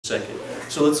second.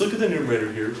 So let's look at the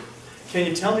numerator here. Can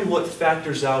you tell me what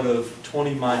factors out of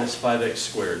 20 minus 5x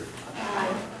squared?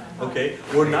 5. Okay,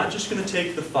 we're not just going to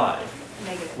take the 5.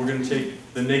 Negative. We're going to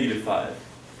take the negative 5.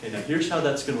 Okay, now here's how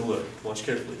that's going to look. Watch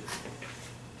carefully.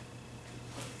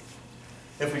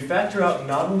 If we factor out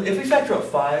if we factor out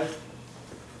 5,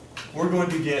 we're going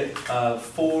to get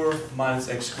 4 minus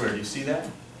x squared. You see that?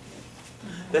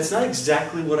 That's not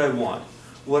exactly what I want.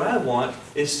 What I want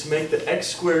is to make the x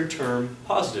squared term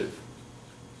positive.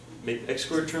 Make the x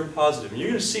squared term positive. And you're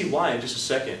going to see why in just a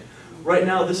second. Right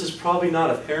now, this is probably not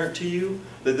apparent to you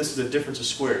that this is a difference of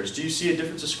squares. Do you see a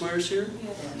difference of squares here?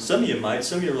 Yes. Some of you might.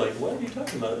 Some of you are like, what are you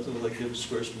talking about? It doesn't look like a difference of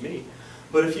squares to me.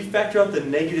 But if you factor out the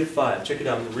negative 5, check it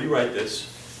out. I'm going to rewrite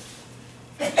this.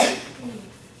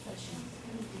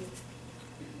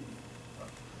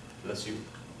 That's you.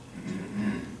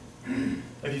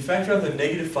 If you factor out the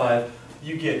negative 5,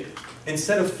 you get,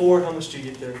 instead of 4, how much do you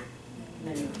get there?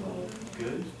 Negative 12.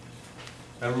 Good.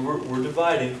 Remember, we're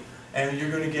dividing, and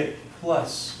you're going to get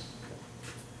plus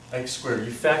x squared.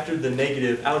 You factored the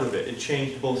negative out of it and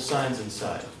changed both signs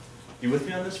inside. You with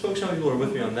me on this, folks? How many people are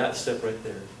with me on that step right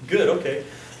there? Good, okay.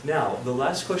 Now, the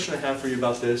last question I have for you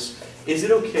about this, is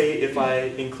it okay if I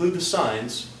include the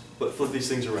signs, but flip these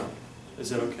things around? Is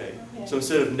that okay? Okay. So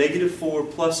instead of negative 4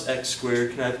 plus x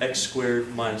squared, can I have x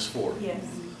squared minus 4? Yes.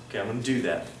 Okay, I'm going to do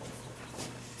that.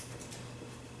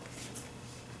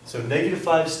 So negative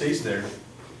 5 stays there.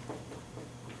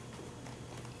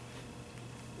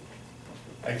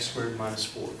 X squared minus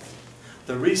 4.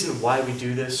 The reason why we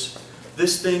do this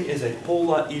thing is a whole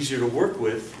lot easier to work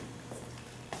with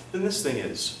than this thing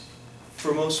is.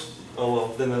 For most,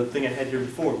 than the thing I had here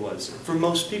before was. For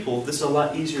most people, this is a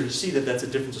lot easier to see that that's a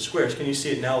difference of squares. Can you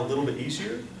see it now a little bit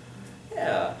easier?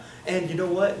 Yeah. And you know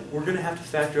what? We're going to have to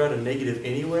factor out a negative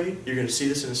anyway. You're going to see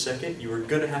this in a second. You are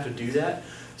going to have to do that.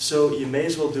 So you may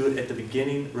as well do it at the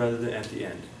beginning rather than at the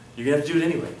end. You're going to have to do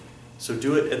it anyway. So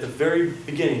do it at the very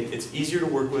beginning. It's easier to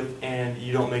work with and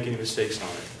you don't make any mistakes on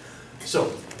it.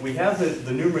 So we have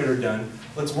the numerator done.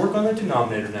 Let's work on the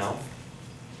denominator now.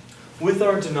 With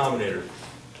our denominator,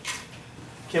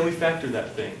 can we factor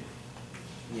that thing?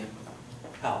 Yeah.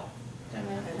 How?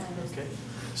 Okay.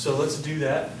 So let's do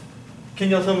that. Can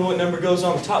y'all tell me what number goes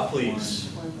on the top, please?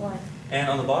 1. And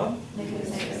on the bottom? Negative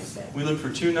 6. We look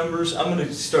for 2 numbers. I'm going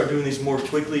to start doing these more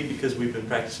quickly because we've been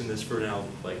practicing this for now,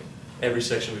 like every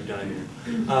section we've done here.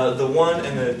 The 1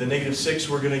 and the negative 6,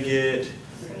 we're going to get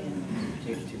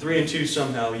 3 and 2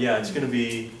 somehow. Yeah, it's going to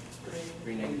be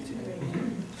 3 negative 2.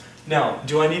 Now,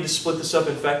 do I need to split this up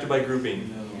and factor by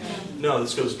grouping? No. No,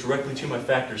 this goes directly to my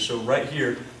factors. So right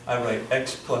here, I write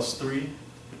x plus 3.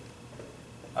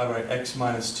 I write x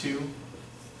minus 2.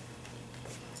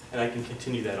 And I can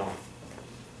continue that on.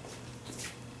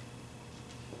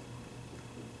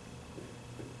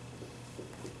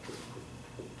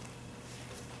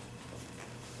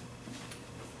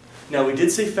 Now we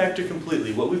did say factor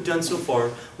completely. What we've done so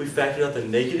far, we factored out the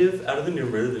negative out of the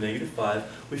numerator, the negative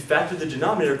 5. We factored the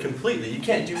denominator completely. You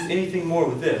can't do anything more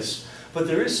with this. But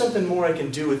there is something more I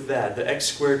can do with that, the x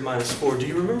squared minus 4. Do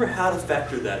you remember how to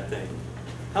factor that thing?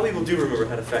 How many people do remember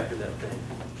how to factor that thing?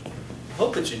 I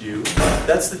hope that you do.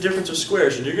 That's the difference of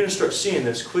squares, and you're going to start seeing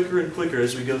this quicker and quicker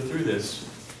as we go through this.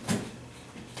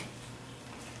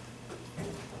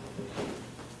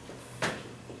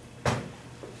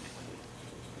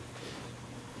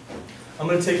 I'm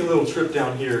going to take a little trip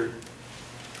down here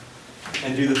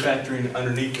and do the factoring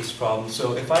underneath this problem.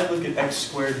 So if I look at x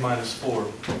squared minus 4,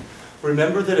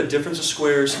 remember that a difference of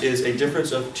squares is a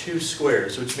difference of 2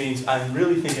 squares, which means I'm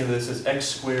really thinking of this as x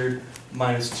squared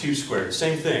minus 2 squared.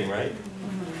 Same thing, right?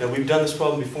 Now we've done this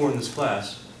problem before in this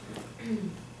class.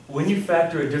 When you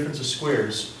factor a difference of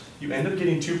squares, you end up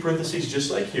getting 2 parentheses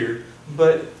just like here,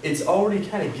 but it's already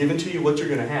kind of given to you what you're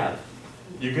going to have.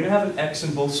 You're going to have an x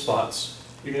in both spots.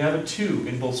 You're going to have a 2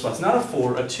 in both spots. Not a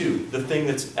 4, a 2. The thing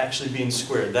that's actually being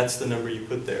squared. That's the number you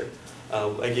put there.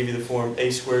 I gave you the form a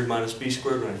squared minus b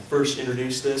squared when I first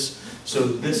introduced this. So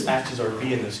this acts as our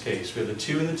b in this case. We have the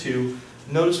 2 and the 2.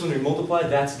 Notice when we multiply,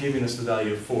 that's giving us the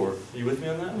value of 4. Are you with me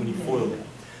on that? When you FOIL that.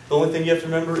 The only thing you have to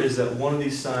remember is that one of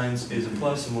these signs is a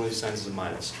plus and one of these signs is a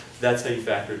minus. That's how you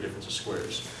factor a difference of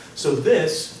squares. So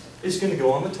this is going to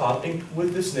go on the top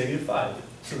with this negative 5.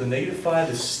 So the negative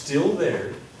 5 is still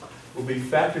there. We'll be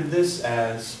factored this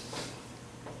as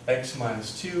x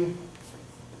minus 2,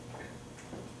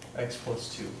 x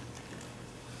plus 2.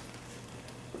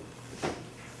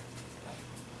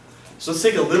 So let's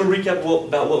take a little recap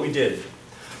about what we did.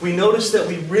 We noticed that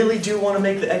we really do want to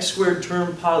make the x squared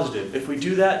term positive. If we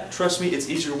do that, trust me, it's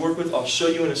easier to work with. I'll show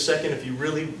you in a second. If you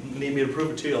really need me to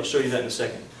prove it to you, I'll show you that in a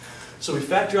second. So we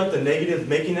factor out the negative,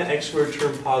 making that x squared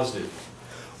term positive.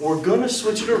 We're going to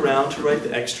switch it around to write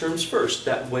the x terms first.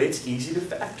 That way it's easy to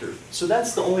factor. So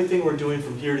that's the only thing we're doing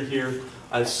from here to here.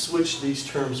 I've switched these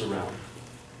terms around.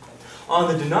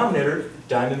 On the denominator,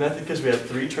 diamond method, because we have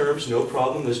 3 terms, no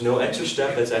problem. There's no extra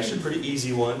step. That's actually a pretty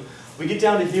easy one. We get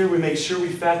down to here, we make sure we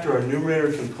factor our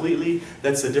numerator completely.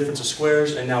 That's the difference of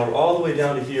squares. And now we're all the way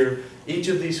down to here. Each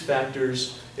of these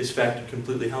factors is factored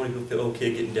completely. How many people feel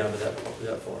okay getting down to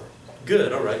that far?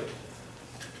 Good, all right.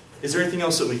 Is there anything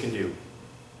else that we can do?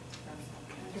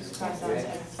 Just cross out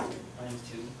X.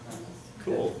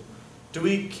 Cool. Do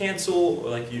we cancel,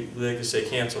 like you like to say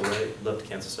cancel, right? Love to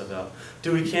cancel stuff out.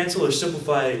 Do we cancel or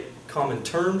simplify common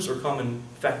terms or common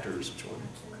factors? Which one?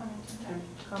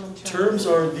 Common terms. Terms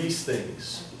are these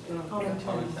things. Common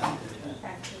terms.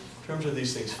 Factors. Terms are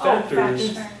these things. Oh,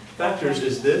 Factors. factors. Factors Okay.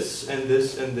 is this and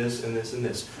this and this and this and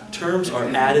this. Terms are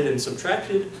added and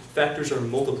subtracted. Factors are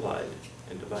multiplied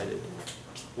and divided.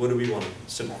 What do we want to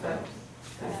simplify?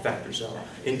 Factors out.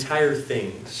 Entire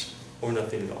things or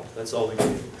nothing at all. That's all we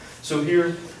can do. So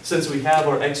here, since we have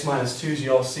our x minus 2's,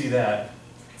 you all see that.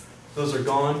 Those are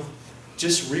gone.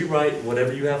 Just rewrite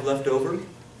whatever you have left over.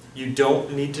 You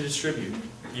don't need to distribute.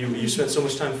 You spent so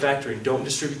much time factoring. Don't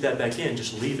distribute that back in.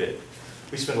 Just leave it.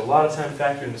 We spent a lot of time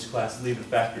factoring in this class. Leave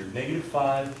it factored. Negative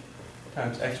 5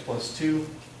 times x plus 2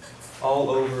 all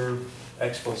over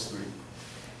x plus 3.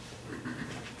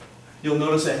 You'll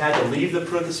notice I had to leave the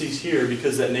parentheses here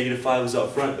because that negative 5 was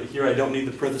out front, but here I don't need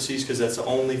the parentheses because that's the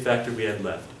only factor we had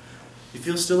left. You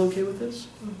feel still okay with this?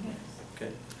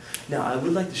 Okay. Now I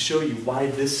would like to show you why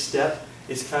this step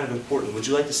is kind of important. Would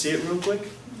you like to see it real quick?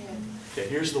 Yeah. Okay,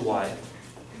 here's the why.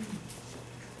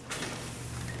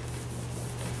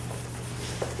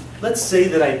 Let's say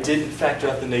that I didn't factor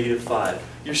out the negative 5.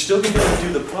 You're still going to be able to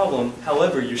do the problem,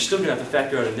 however, you're still going to have to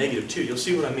factor out a negative 2. You'll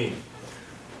see what I mean.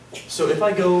 So if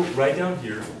I go right down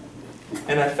here,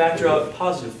 and I factor out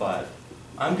positive 5,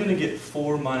 I'm going to get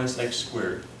 4 minus x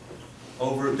squared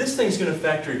over, this thing's going to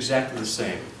factor exactly the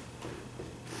same.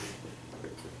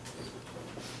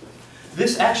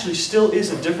 This actually still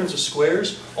is a difference of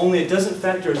squares, only it doesn't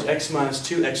factor as x minus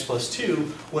 2, x plus 2.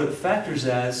 What it factors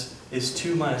as is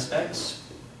 2 minus x,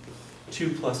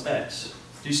 2 plus x.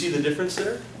 Do you see the difference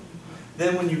there?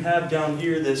 Then when you have down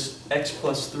here this x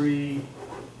plus 3,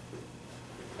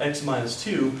 x minus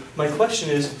 2, my question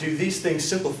is, do these things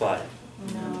simplify?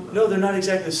 No. No, they're not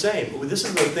exactly the same. This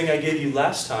is the thing I gave you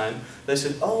last time. That I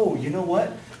said, oh, you know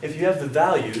what? If you have the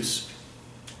values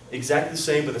exactly the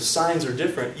same, but the signs are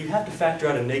different, you have to factor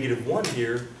out a negative 1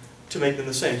 here to make them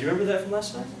the same. Do you remember that from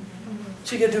last time?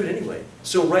 So you got to do it anyway.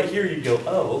 So right here you go,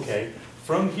 oh, okay.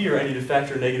 From here I need to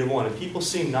factor a negative 1. And people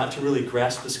seem not to really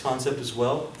grasp this concept as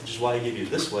well, which is why I gave you it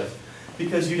this way.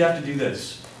 Because you'd have to do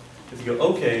this. If you go,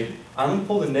 okay, I'm going to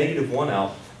pull the negative 1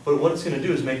 out, but what it's going to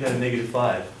do is make that a negative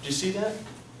 5. Do you see that?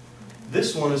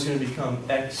 This one is going to become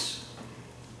x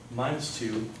minus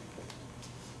 2,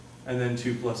 and then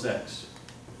 2 plus x.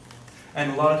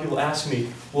 And a lot of people ask me,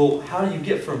 well, how do you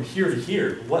get from here to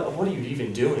here? What are you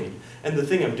even doing? And the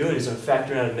thing I'm doing is I'm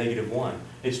factoring out a negative 1.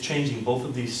 It's changing both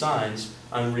of these signs.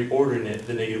 I'm reordering it.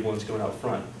 The negative 1's going out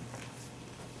front.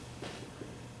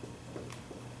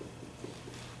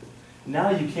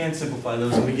 Now you can simplify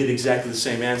those and we get exactly the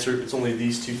same answer. It's only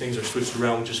these two things are switched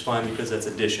around, which is fine because that's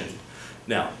addition.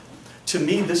 Now, to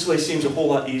me, this way seems a whole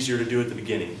lot easier to do at the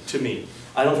beginning. To me.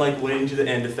 I don't like waiting to the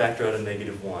end to factor out a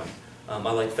negative 1. I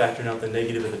like factoring out the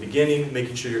negative in the beginning,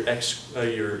 making sure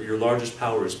your largest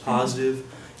power is positive.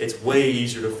 It's way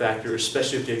easier to factor,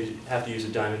 especially if you have to use a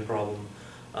diamond problem.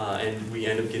 And we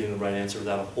end up getting the right answer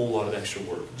without a whole lot of extra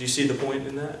work. Do you see the point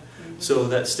in that? So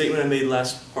that statement I made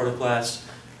last part of class,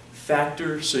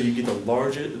 factor so you get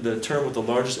the term with the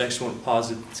largest exponent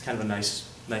positive. It's kind of a nice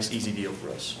easy deal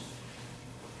for us.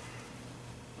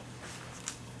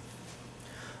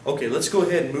 Okay, let's go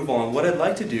ahead and move on. What I'd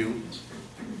like to do,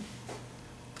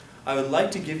 I would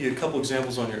like to give you a couple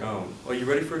examples on your own. Are you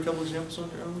ready for a couple examples on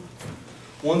your own?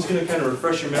 One's going to kind of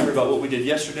refresh your memory about what we did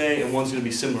yesterday, and one's going to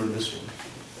be similar to this one.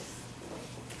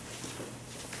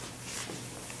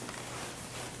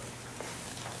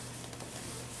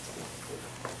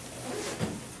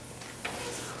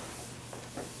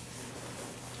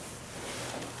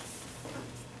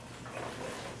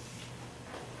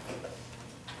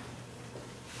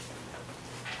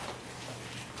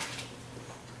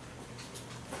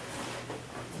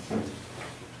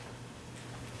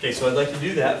 Okay, so I'd like to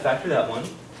do that, factor that one,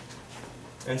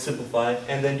 and simplify,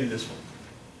 and then do this one.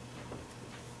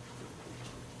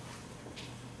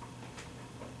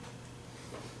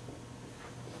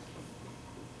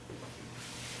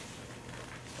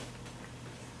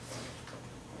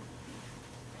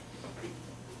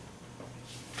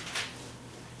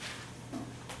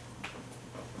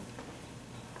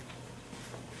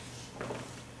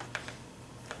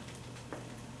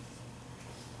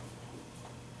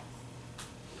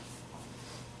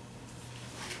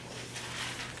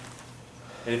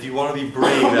 And if you want to be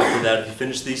brave after that, if you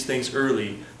finish these things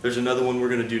early, there's another one we're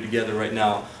going to do together right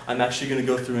now. I'm actually going to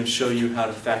go through and show you how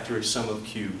to factor a sum of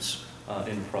cubes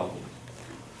in the problem.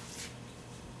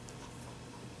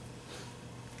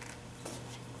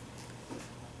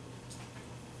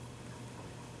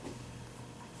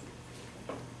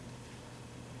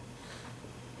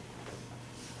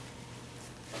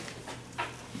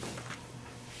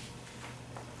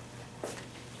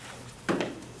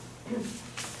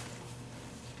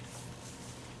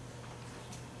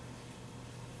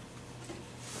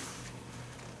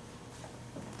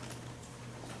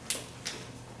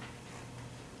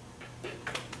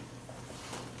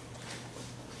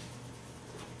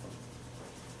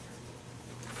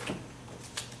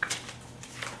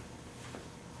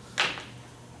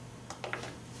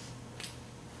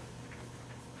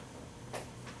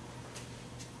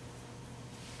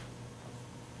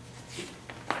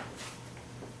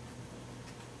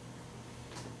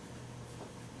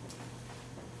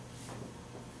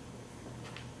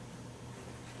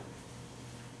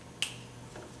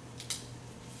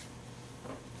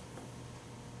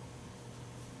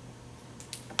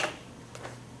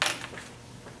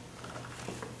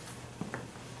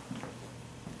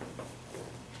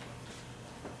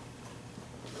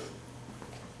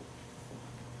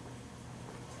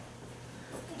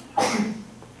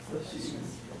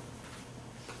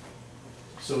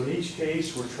 So in each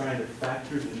case, we're trying to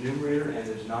factor the numerator and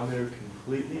the denominator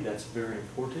completely. That's very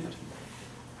important.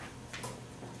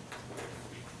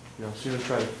 You're also going to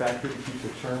try to factor to keep the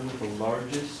term with the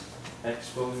largest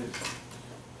exponent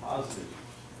positive.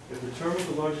 If the term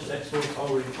with the largest exponent is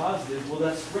already positive, well,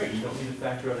 that's great. You don't need to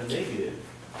factor out a negative.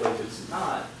 But if it's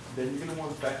not, then you're going to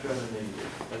want to factor out a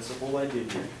negative. That's the whole idea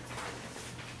here.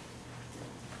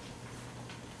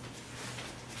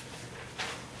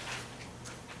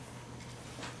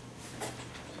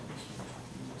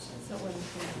 So when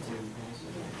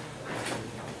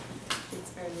it's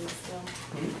fairly still.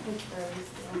 It's fairly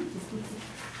still.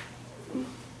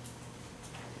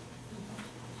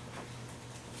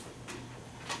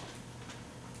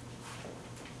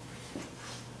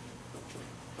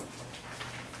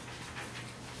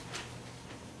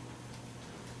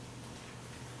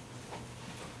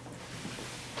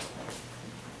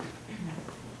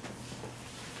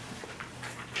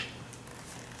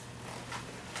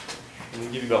 I'm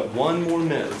going to give you about 1 more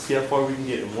minute. Let's see how far we can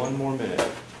get in 1 more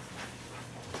minute.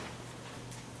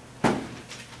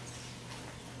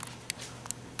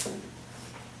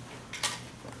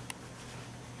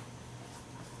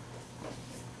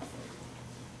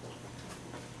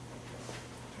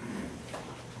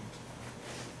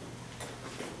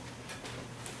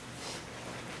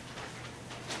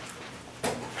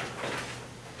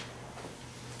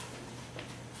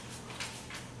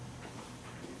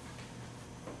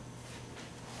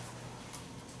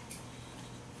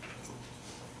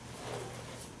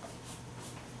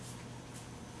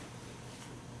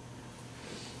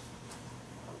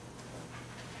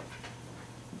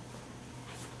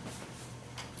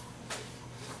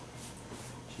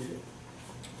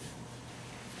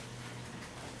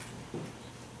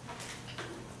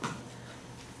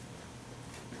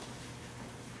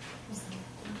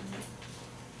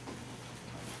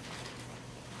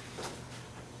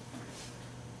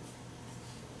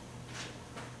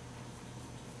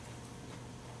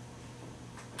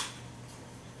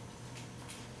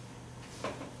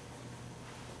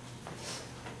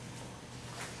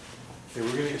 Okay,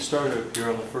 we're going to get started up here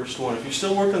on the first one. If you're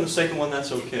still working on the second one,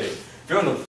 that's okay. If you're on the